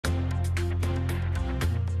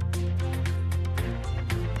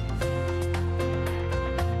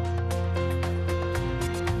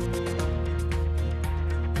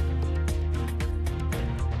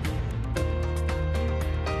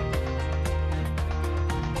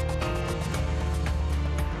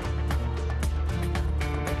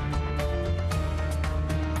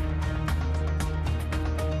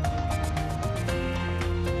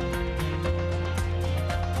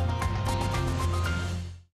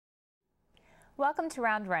Welcome to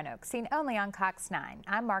Round Roanoke, seen only on Cox 9.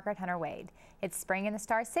 I'm Margaret Hunter Wade. It's spring in the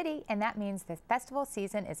Star City, and that means the festival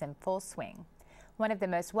season is in full swing. One of the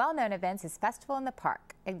most well-known events is Festival in the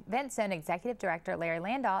Park. Event Zone Executive Director Larry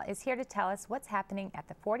Landahl is here to tell us what's happening at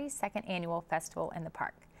the 42nd Annual Festival in the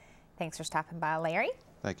Park. Thanks for stopping by, Larry.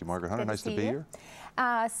 Thank you, Margaret Hunter. Nice to be here.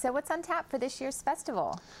 So what's on tap for this year's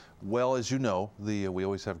festival? Well, as you know, we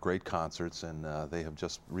always have great concerts, and they have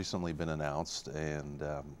just recently been announced, and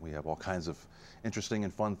we have all kinds of interesting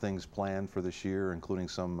and fun things planned for this year, including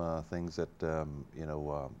some things that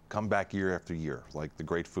come back year after year, like the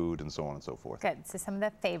great food and so on and so forth. Good. So some of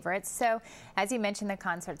the favorites. So as you mentioned, the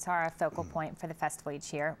concerts are a focal point for the festival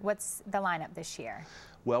each year. What's the lineup this year?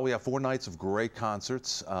 Well, we have 4 nights of great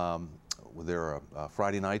concerts.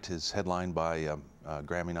 Friday night is headlined by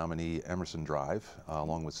Grammy nominee Emerson Drive,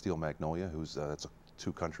 along with Steel Magnolia, who's that's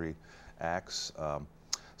 2 country acts.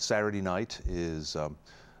 Saturday night is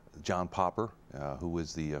John Popper, who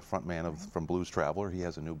is the front man from Blues Traveler. He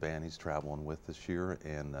has a new band he's traveling with this year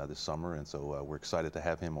and this summer, and so we're excited to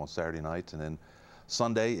have him on Saturday night. And then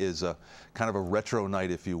Sunday is kind of a retro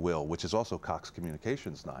night, if you will, which is also Cox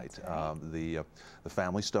Communications night. Right. The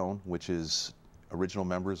Family Stone, which is original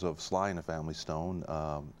members of Sly and the Family Stone,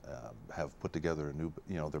 have put together a new,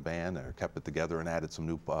 their band, or kept it together and added some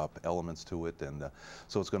new elements to it, and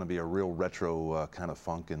so it's going to be a real retro kind of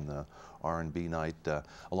funk and R&B night,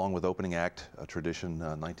 along with opening act, a tradition,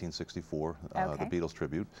 1964, the Beatles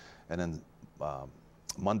tribute, and then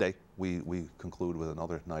Monday we conclude with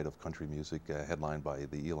another night of country music, headlined by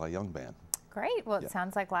the Eli Young Band. Great. Well, it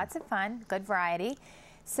sounds like lots of fun, good variety.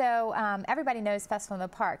 So everybody knows Festival in the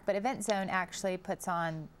Park, but Event Zone actually puts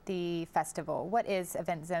on the festival. What is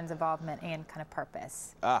Event Zone's involvement and kind of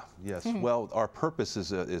purpose? Yes. Well, our purpose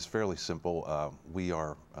is fairly simple. We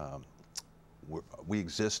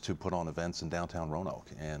exist to put on events in downtown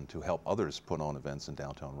Roanoke and to help others put on events in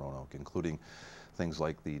downtown Roanoke, including things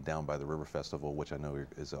like the Down by the River Festival, which I know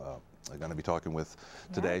is going to be talking with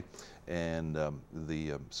today, and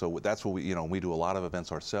so that's what we do a lot of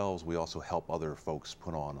events ourselves. We also help other folks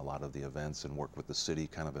put on a lot of the events and work with the city,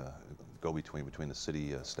 kind of a go-between between the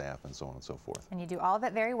city staff and so on and so forth. And you do all of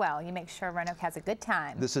it very well. You make sure Roanoke has a good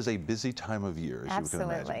time. This is a busy time of year, as you can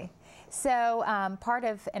imagine. So part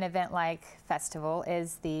of an event like Festival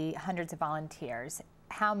is the hundreds of volunteers.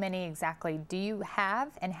 How many exactly do you have,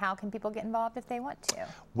 and how can people get involved if they want to?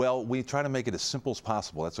 Well, we try to make it as simple as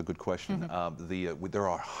possible. That's a good question. There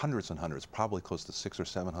are hundreds and hundreds, probably close to 600 or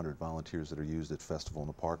 700 volunteers that are used at Festival in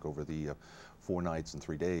the Park over the 4 nights and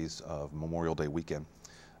 3 days of Memorial Day weekend.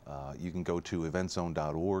 You can go to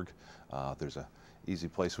eventzone.org. There's a easy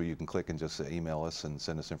place where you can click and just email us and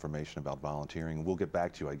send us information about volunteering. We'll get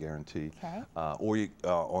back to you, I guarantee. Okay. Or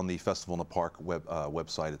on the Festival in the Park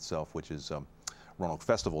website itself, which is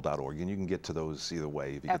RoanokeFestival.org, and you can get to those either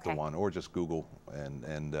way if you get the one, or just Google,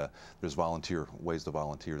 and there's ways to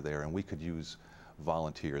volunteer there, and we could use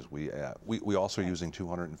volunteers. We also are using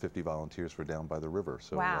 250 volunteers for Down by the River.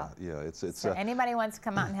 So wow. So anybody wants to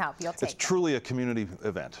come out and help, you'll take it. It's truly a community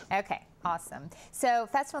event. Okay, awesome. So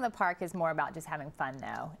Festival in the Park is more about just having fun,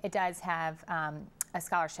 though. It does have a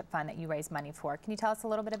scholarship fund that you raise money for. Can you tell us a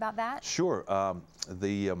little bit about that? Sure.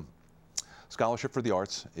 The Scholarship for the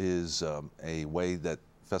Arts is a way that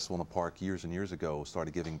Festival in the Park years and years ago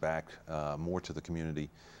started giving back more to the community.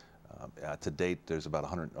 To date, there's about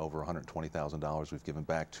over $120,000 we've given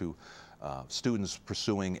back to students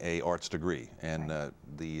pursuing a arts degree, and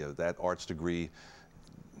that arts degree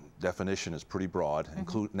definition is pretty broad.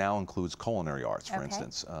 Now includes culinary arts, for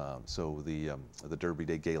instance. So the Derby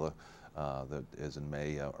Day Gala that is in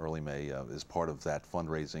May, early May, is part of that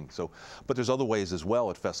fundraising. So, but there's other ways as well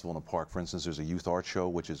at Festival in the Park. For instance, there's a youth art show,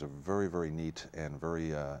 which is a very, very neat and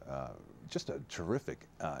very just a terrific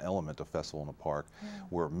element of Festival in the Park,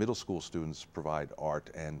 where middle school students provide art,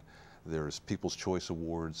 and there's People's Choice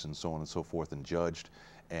Awards and so on and so forth, and judged,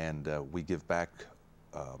 and we give back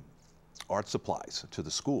art supplies to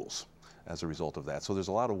the schools as a result of that. So there's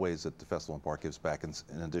a lot of ways that the Festival in the Park gives back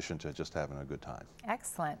in addition to just having a good time.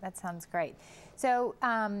 Excellent. That sounds great. So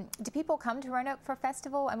do people come to Roanoke for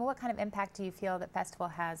Festival? I mean, what kind of impact do you feel that Festival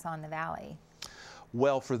has on the Valley?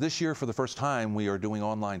 Well, for this year, for the first time, we are doing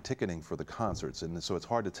online ticketing for the concerts, and so it's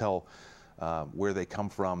hard to tell where they come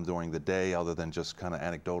from during the day, other than just kind of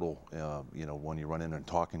anecdotal, when you run in and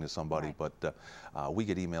talking to somebody. Right. But we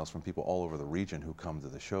get emails from people all over the region who come to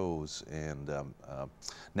the shows, and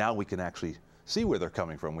now we can actually see where they're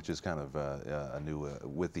coming from, which is kind of a new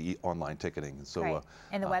with the online ticketing. So,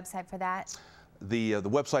 and the website for that? The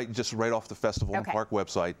website, just right off the Festival in the Okay. Park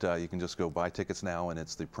website, you can just go buy tickets now, and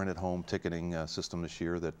it's the printed home ticketing system this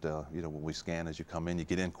year that when we scan as you come in, you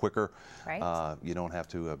get in quicker. Right. You don't have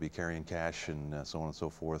to be carrying cash and so on and so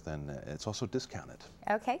forth, and it's also discounted.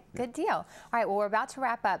 Okay, good deal. All right, well, we're about to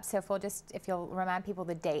wrap up, so if you'll remind people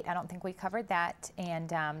the date. I don't think we covered that, and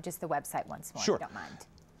just the website once more, Sure. if you don't mind.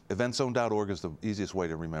 Eventzone.org is the easiest way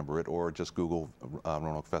to remember it, or just Google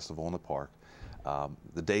Roanoke Festival in the Park.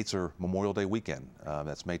 The dates are Memorial Day weekend.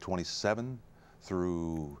 That's May 27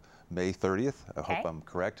 through May 30th. I Okay. hope I'm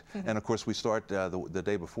correct. And of course, we start the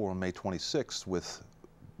day before on May 26th with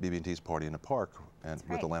BB&T's Party in the Park and with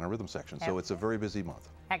right. Atlanta Rhythm Section. So it's a very busy month.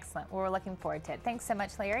 Excellent. Well, we're looking forward to it. Thanks so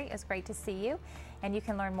much, Larry. It was great to see you. And you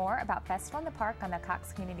can learn more about Festival in the Park on the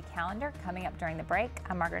Cox Community Calendar coming up during the break.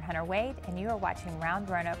 I'm Margaret Hunter Wade, and you are watching Round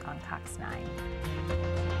Roanoke on Cox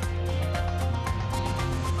 9.